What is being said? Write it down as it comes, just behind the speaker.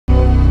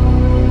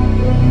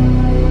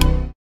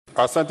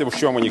Asante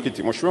Mheshimiwa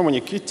Mwenyekiti. Mheshimiwa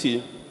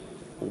Mwenyekiti,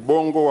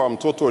 ubongo wa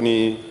mtoto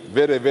ni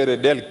very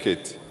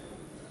delicate.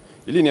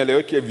 Ili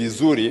nieleweke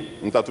vizuri,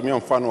 nitatumia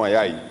mfano wa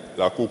yai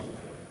la kuku.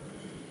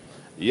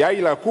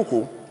 Yai la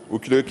kuku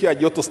ukiliwekea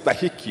joto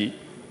stahiki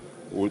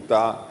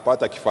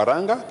utapata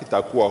kifaranga,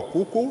 kitakuwa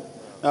kuku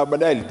na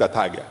baadaye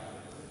litataga.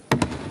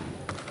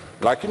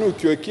 Lakini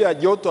ukiwekea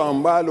joto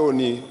ambalo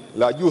ni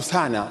la juu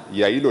sana,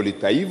 yai hilo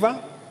litaiva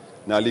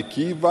na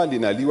likiiva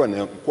linaliwa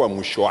na kuwa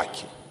mwisho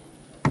wake.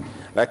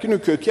 Lakini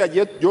ukiwekea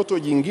joto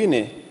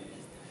jingine,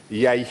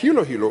 yai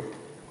hilo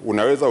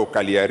unaweza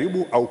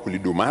ukaliharibu au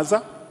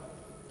kulidumaza.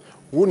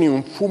 Huu ni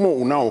mfumo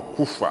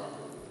unaokufa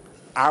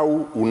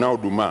au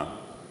unaodumaa.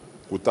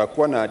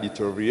 Kutakuwa na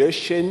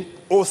deterioration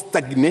au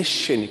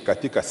stagnation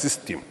katika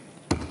system.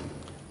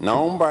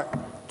 Naomba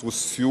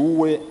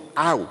tusiue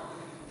au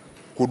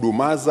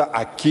kudumaza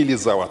akili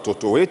za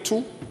watoto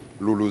wetu,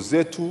 lulu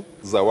zetu,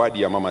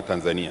 zawadi ya mama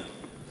Tanzania.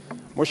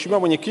 Mheshimiwa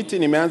Mwenyekiti,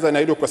 nimeanza na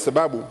hilo kwa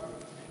sababu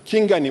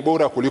kinga ni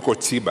bora kuliko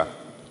tiba.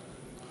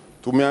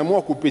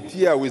 Tumeamua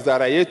kupitia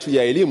wizara yetu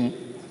ya elimu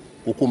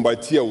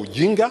kukumbatia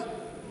ujinga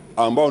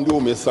ambao ndio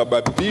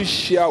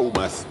umesababisha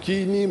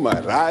umaskini,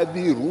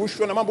 maradhi,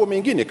 rushwa na mambo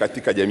mengine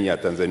katika jamii ya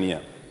Tanzania.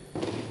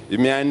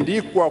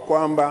 Imeandikwa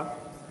kwamba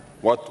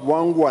watu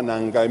wangu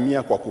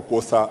wanaangamia kwa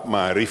kukosa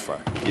maarifa,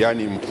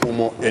 yani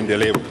mfumo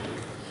endelevu.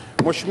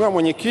 Mheshimiwa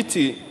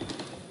Mwenyekiti,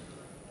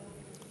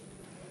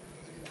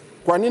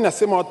 kwa nini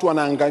nasema watu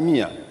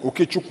wanaangamia?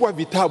 Ukichukua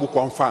vitabu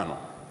kwa mfano,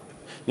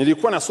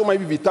 nilikuwa nasoma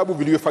hivi vitabu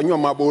vilivyofanywa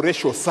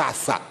maboresho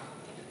sasa.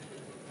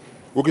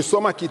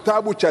 Ukisoma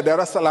kitabu cha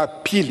darasa la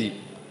pili,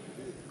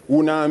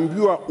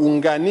 unaambiwa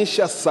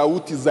unganisha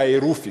sauti za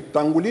herufi.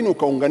 Tangu lini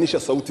ukaunganisha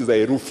sauti za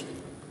herufi?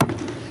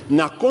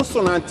 Na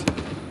consonant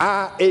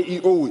a, e,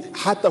 i, o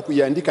hata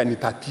kuiandika ni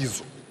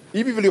tatizo.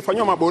 Hivi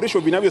vilivyofanywa maboresho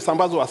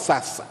vinavyosambazwa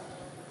sasa.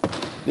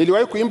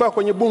 Niliwahi kuimba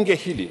kwenye bunge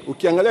hili.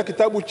 Ukiangalia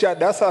kitabu cha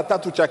darasa la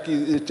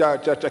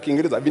 3 cha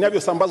Kiingereza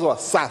vinavyosambazwa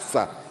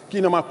sasa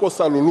kina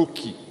makosa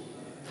luluki.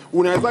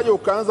 Unawezaje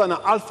ukaanza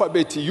na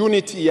alphabet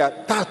unit ya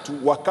 3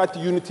 wakati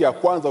unit ya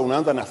kwanza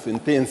unaanza na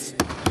sentence?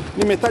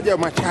 Nimetaja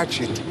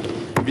machache tu.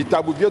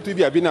 Vitabu vyetu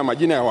hivi havina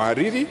majina ya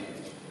wahariri,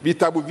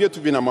 vitabu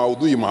vyetu vina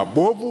maudhui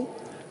mabovu,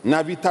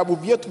 na vitabu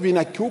vyetu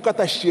vinakiuka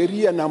hata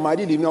sheria na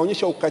maadili,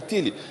 vinaonyesha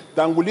ukatili.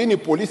 Tangu lini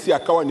polisi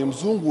akawa ni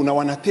mzungu na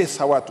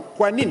wanatesa watu?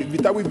 Kwa nini?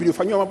 Vitabu hivi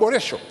vilifanywa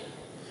maboresho.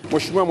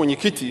 Mheshimiwa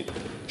Mwenyekiti,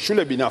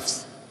 shule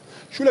binafsi.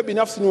 Shule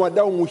binafsi ni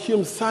wadau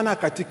muhimu sana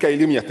katika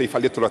elimu ya taifa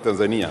letu la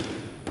Tanzania.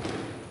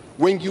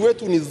 Wengi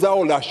wetu ni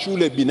zao la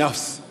shule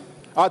binafsi.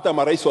 Hata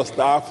marais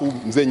wastaafu,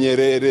 Mzee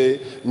Nyerere,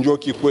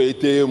 Njoki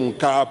Kikwete,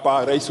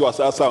 Mkapa, rais wa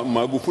sasa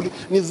Magufuli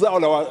ni zao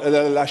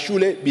la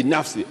shule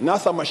binafsi. Na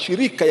hasa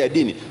mashirika ya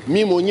dini,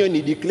 mimi mwenyewe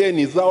ni declare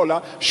ni zao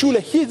la shule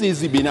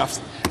hizi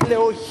binafsi.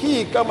 Leo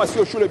hii kama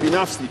sio shule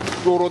binafsi,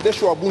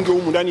 tuorodheshwe wabunge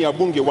humu ndani ya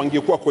bunge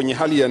wangekuwa kwenye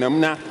hali ya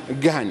namna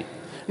gani?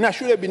 Na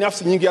shule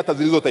binafsi nyingi hata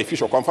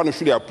zilizotaifishwa, kwa mfano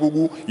shule ya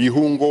Pugu,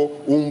 Ihungo,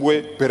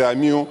 Umbwe,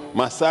 Peramio,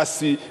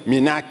 Masasi,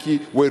 Minaki,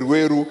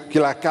 Weruweru,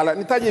 Kilakala,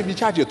 nitaje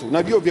vichache tu,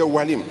 na vyuo vya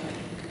ualimu.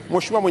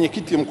 Mheshimiwa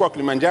Mwenyekiti, mkoa wa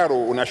Kilimanjaro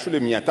una shule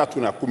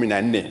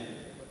 314.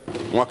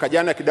 Mwaka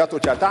jana kidato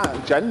cha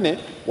 4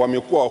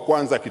 wamekuwa wa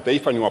kwanza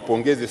kitaifa,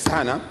 niwapongeze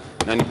sana,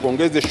 na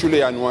nipongeze shule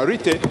ya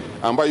Anuarite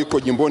ambayo iko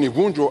jimboni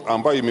Vunjo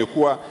ambayo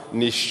imekuwa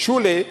ni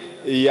shule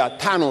ya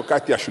 5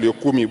 kati ya shule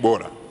 10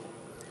 bora.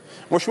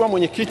 Mheshimiwa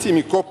Mwenyekiti,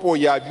 mikopo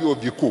ya vyuo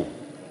vikuu.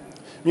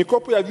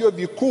 Mikopo ya vyuo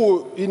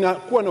vikuu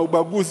inakuwa na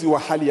ubaguzi wa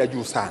hali ya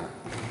juu sana.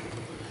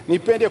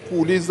 Nipende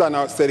kuuliza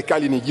na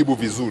serikali nijibu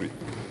vizuri.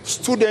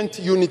 Student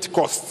unit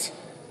cost.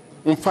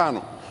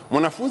 Mfano,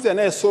 mwanafunzi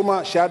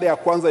anayesoma shahada ya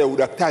kwanza ya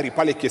udaktari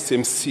pale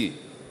KSMC,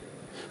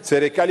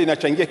 serikali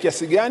inachangia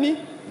kiasi gani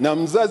na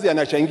mzazi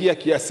anachangia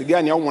kiasi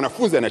gani au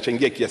mwanafunzi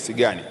anachangia kiasi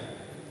gani?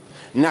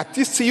 Na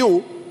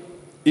TCU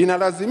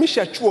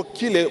inalazimisha chuo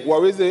kile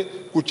waweze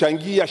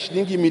kuchangia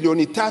shilingi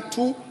milioni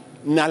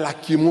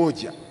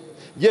 3.1.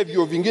 Je,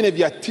 vyuo vingine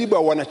vya tiba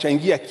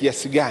wanachangia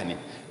kiasi gani?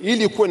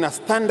 Ili kuwe na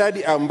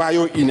standard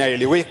ambayo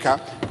inaeleweka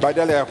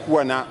badala ya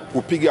kuwa na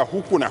kupiga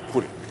huku na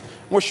kule.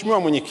 Mheshimiwa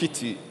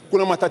Mwenyekiti,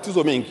 kuna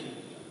matatizo mengi.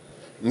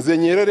 Mzee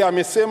Nyerere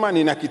amesema,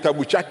 nina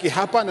kitabu chake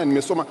hapa na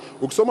nimesoma.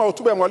 Ukisoma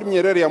hotuba ya Mwalimu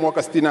Nyerere ya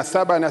mwaka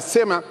 67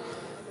 anasema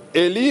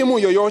elimu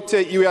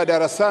yoyote iwe ya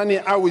darasani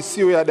au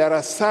isiwe ya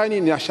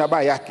darasani ni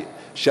shabaha yake.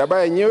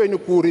 Shabaha yenyewe ni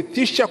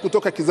kurithisha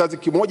kutoka kizazi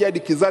kimoja hadi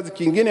kizazi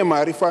kingine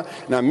maarifa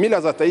na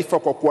mila za taifa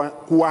kwa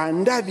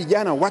kuandaa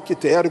vijana wake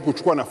tayari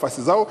kuchukua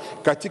nafasi zao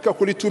katika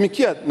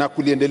kulitumikia na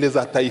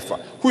kuliendeleza taifa.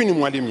 Huyu ni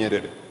Mwalimu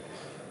Nyerere.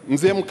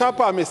 Mzee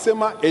Mkapa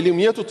amesema elimu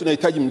yetu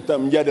tunahitaji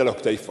mjadala wa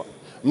kitaifa.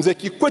 Mzee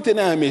Kikwete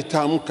naye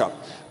ametamka.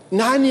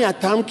 Nani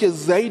atamke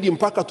zaidi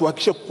mpaka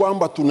tuhakikishe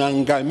kwamba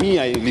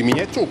tunaangamia elimu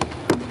yetu?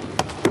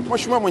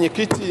 Mheshimiwa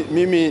Mwenyekiti,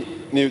 mimi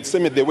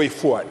niseme the way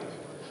forward.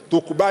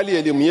 Tukubali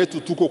elimu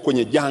yetu, tuko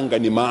kwenye janga,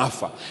 ni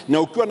maafa.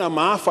 Na ukiwa na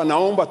maafa,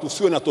 naomba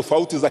tusiwe na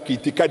tofauti za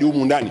kiitikadi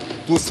humu ndani.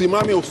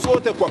 Tusimame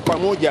sote kwa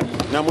pamoja,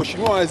 na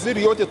mheshimiwa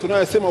waziri, yote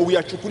tunayosema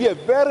uyachukulie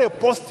very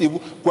positive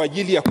kwa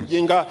ajili ya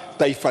kujenga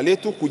taifa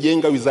letu,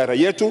 kujenga wizara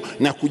yetu,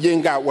 na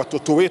kujenga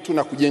watoto wetu,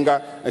 na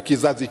kujenga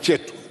kizazi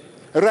chetu.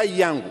 Rai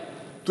yangu,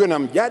 tuwe na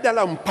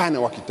mjadala mpana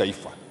wa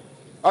kitaifa.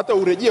 Hata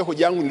urejee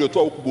hoja yangu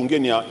niliotoa huku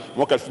bungeni ya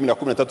mwaka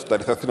 2013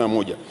 tarehe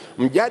 31.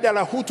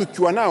 Mjadala huu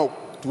tukiwa nao,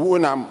 tuwe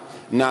na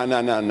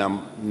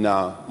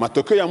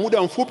matokeo ya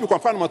muda mfupi. Kwa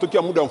mfano,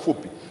 matokeo ya muda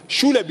mfupi,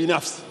 shule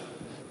binafsi.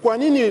 Kwa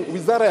nini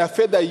wizara ya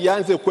fedha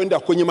ianze kwenda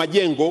kwenye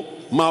majengo,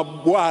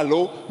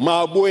 mabwalo,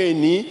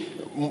 mabweni,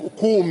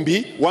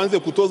 kumbi, waanze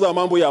kutoza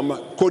mambo ya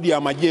kodi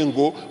ya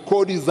majengo,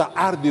 kodi za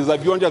ardhi, za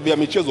viwanja vya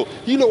michezo?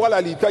 Hilo wala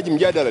halihitaji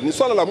mjadala, ni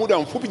swala la muda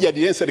mfupi.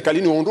 Jadilieni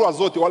serikalini, ondoa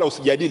zote wala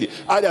usijadili.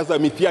 Ada za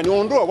mitihani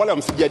ondoa wala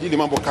msijadili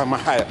mambo kama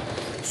haya.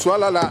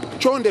 Swala la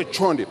chonde,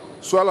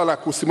 swala la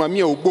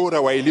kusimamia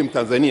ubora wa elimu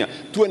Tanzania,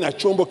 tuwe na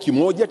chombo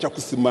kimoja cha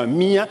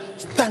kusimamia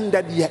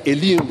standard ya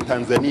elimu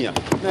Tanzania,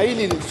 na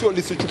hili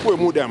lisichukue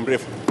muda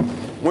mrefu.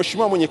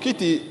 Mheshimiwa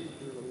Mwenyekiti,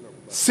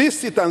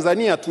 sisi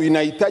Tanzania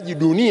tunahitaji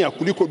dunia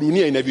kuliko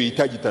dunia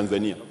inavyohitaji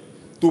Tanzania.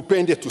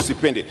 Tupende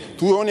tusipende,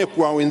 tuone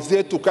kwa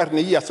wenzetu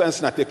karne hii ya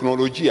sayansi na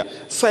teknolojia.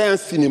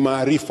 Sayansi ni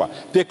maarifa,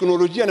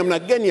 teknolojia namna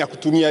gani ya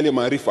kutumia yale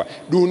maarifa.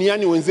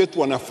 Duniani wenzetu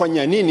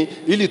wanafanya nini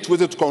ili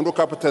tuweze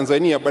tukaondoka hapa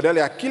Tanzania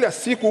badala ya kila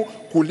siku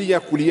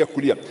kulia.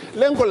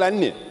 Lengo la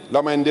 4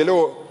 la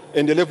maendeleo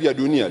endelevu ya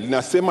dunia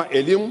linasema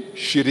elimu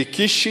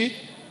shirikishi,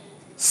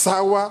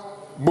 sawa,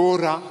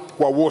 bora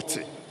kwa wote.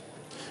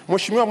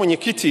 Mheshimiwa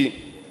Mwenyekiti,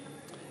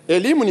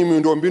 elimu ni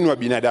miundombinu wa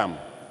binadamu.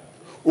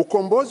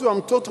 Ukombozi wa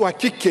mtoto wa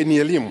kike ni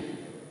elimu.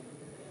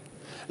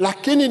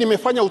 Lakini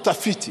nimefanya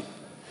utafiti,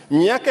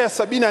 miaka ya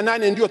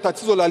 78 ndio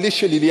tatizo la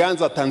lishe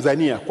lilianza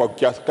Tanzania kwa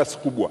kiasi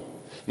kubwa,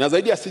 na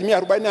zaidi ya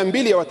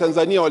 42% ya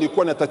Watanzania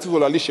walikuwa na tatizo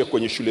la lishe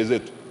kwenye shule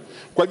zetu.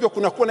 Kwa hivyo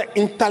kunakuwa na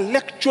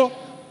intellectual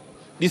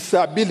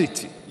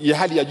disability ya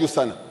hali ya juu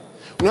sana.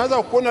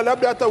 Unaweza kuona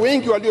labda hata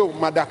wengi walio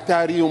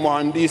madaktari,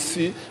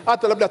 mhandisi,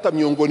 hata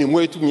miongoni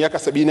mwetu miaka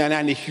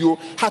 78 hiyo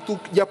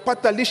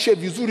hatujapata lishe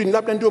vizuri,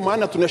 labda ndio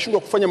maana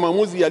tunashindwa kufanya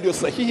maamuzi yaliyo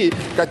sahihi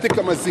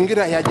katika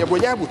mazingira ya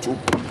ajabu tu.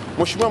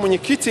 Mheshimiwa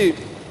Mwenyekiti,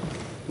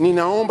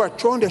 ninaomba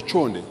chonde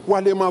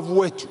walemavu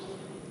wetu,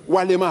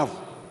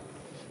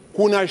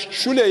 kuna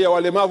shule ya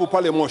walemavu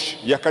pale Moshi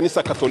ya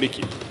kanisa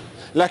Katoliki,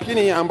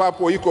 lakini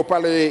ambapo iko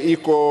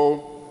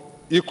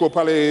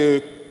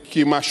pale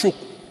Kimashuku,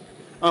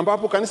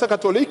 ambapo kanisa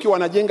Katoliki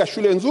wanajenga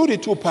shule nzuri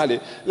tu pale,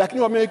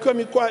 lakini wamewekewa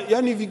mikoa,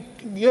 yani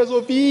vigezo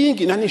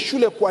vingi, na ni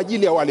shule kwa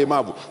ajili ya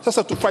walemavu.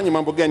 Sasa tufanye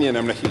mambo gani ya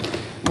namna hii?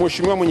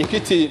 Mheshimiwa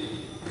Mwenyekiti,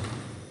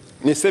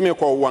 niseme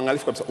kwa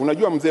uangalifu kabisa.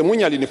 Unajua, mzee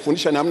Mwinyi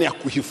alinifundisha namna ya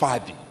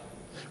kuhifadhi.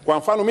 Kwa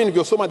mfano, mimi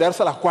nilivyosoma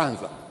darasa la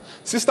kwanza,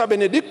 Sister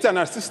Benedicta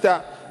na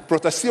Sister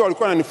Protasia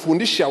walikuwa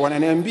wananifundisha,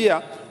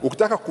 wananiambia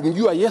ukitaka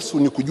kumjua Yesu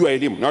ni kujua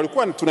elimu. Na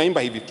walikuwa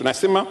tunaimba hivi,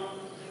 tunasema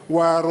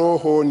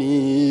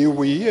warohoni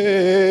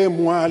wiye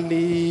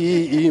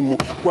mwalimu,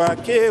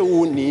 kwake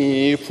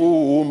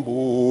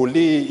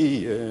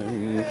unifumbulie,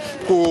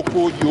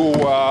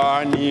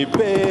 kukujua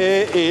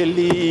nipe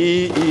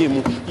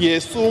elimu,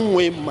 Yesu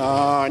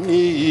mwema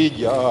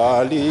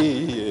nijalie,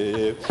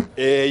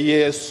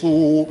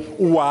 Yesu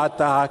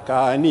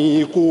wataka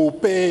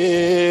nikupende.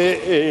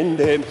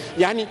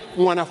 Yani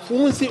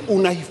mwanafunzi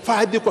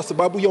unahifadhi kwa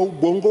sababu ya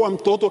ubongo wa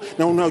mtoto,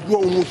 na unajua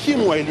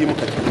umuhimu wa elimu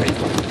katika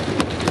taifa.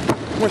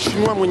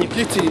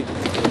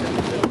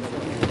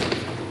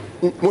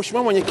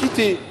 Mheshimiwa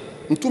Mwenyekiti,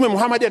 Mtume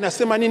Muhammad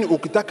anasema nini?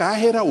 Ukitaka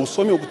ahera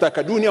usome,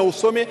 ukitaka dunia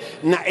usome.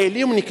 Na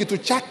elimu ni kitu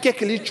chake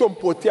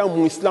kilichompotea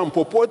Muislamu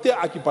popote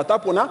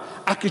akipatapo na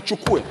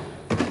akichukue.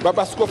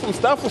 Baba Askofu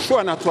mstaafu Shoo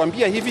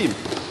anatuambia hivi,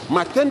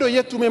 matendo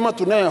yetu mema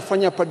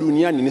tunayoyafanya hapa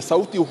duniani ni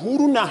sauti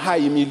huru na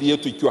hai, mili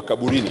yetu ikiwa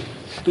kaburini.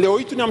 Leo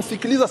hii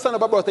tunamsikiliza sana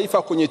baba wa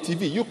taifa kwenye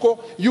TV,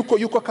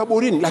 yuko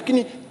kaburini,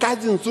 lakini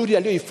kazi nzuri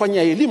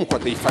aliyoifanya elimu kwa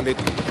taifa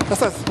letu.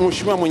 Sasa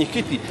Mheshimiwa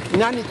Mwenyekiti,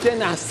 nani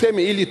tena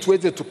aseme ili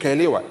tuweze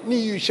tukaelewa?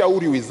 Ni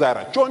shauri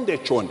wizara chonde.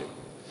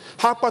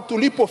 Hapa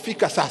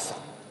tulipofika sasa,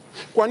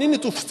 kwa nini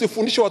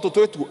tusifundishe watoto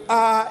wetu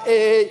a,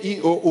 e, i,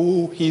 o,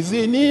 u?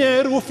 Hizi ni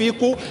herufi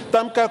kuu,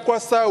 tamka kwa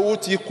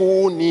sauti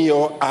kuu,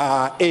 nio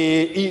a,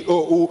 e, i, o,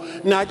 u.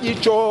 Na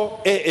jicho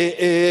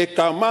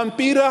kama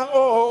mpira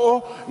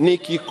o, ni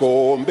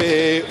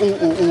kikombe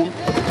u.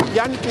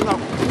 Yani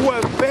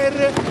tunakuwa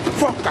very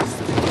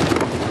focused,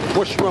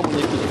 Mheshimiwa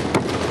Mwenyekiti,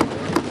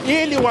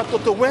 ili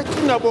watoto wetu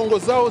na bongo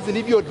zao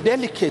zilivyo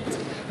delicate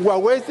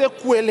waweze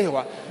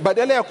kuelewa,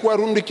 badala ya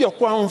kuwarundikia.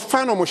 Kwa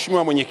mfano,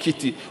 Mheshimiwa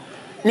Mwenyekiti,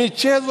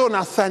 michezo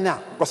na sanaa,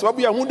 kwa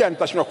sababu ya muda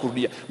nitashindwa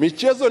kurudia.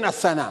 Michezo na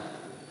sanaa,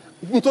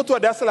 mtoto wa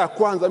darasa la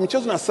kwanza,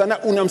 michezo na sanaa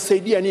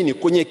unamsaidia nini?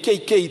 Kwenye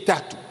KK 3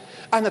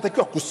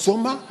 anatakiwa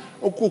kusoma,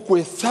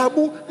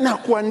 kuhesabu na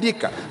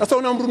kuandika. Sasa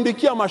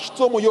unamrundikia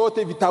masomo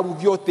yote, vitabu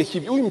vyote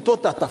hivi, huyu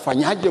mtoto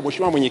atafanyaje?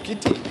 Mheshimiwa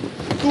Mwenyekiti,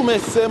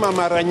 tumesema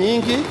mara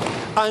nyingi,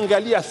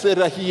 Angalia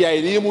sera hii ya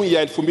elimu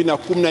ya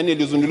 2014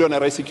 iliyozinduliwa na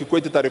Rais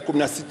Kikwete tarehe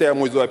 16 ya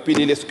mwezi wa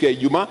pili, ile siku ya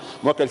Ijumaa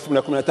mwaka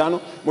 2015.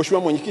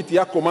 Mheshimiwa Mwenyekiti,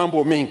 yako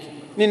mambo mengi.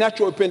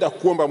 Ninachopenda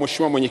kuomba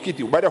Mheshimiwa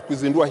Mwenyekiti, baada ya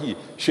kuzindua hii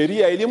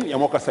sheria ya elimu ya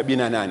mwaka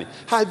 78,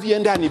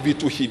 haviendani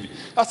vitu hivi.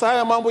 Sasa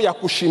haya mambo ya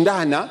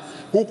kushindana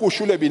huku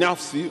shule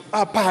binafsi,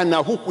 hapana,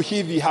 huku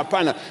hivi,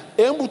 hapana.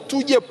 Hebu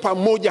tuje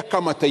pamoja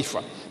kama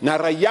taifa, na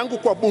rai yangu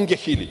kwa bunge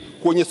hili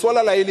kwenye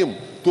swala la elimu,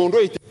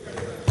 tuondoe.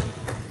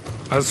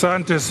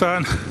 Asante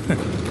sana.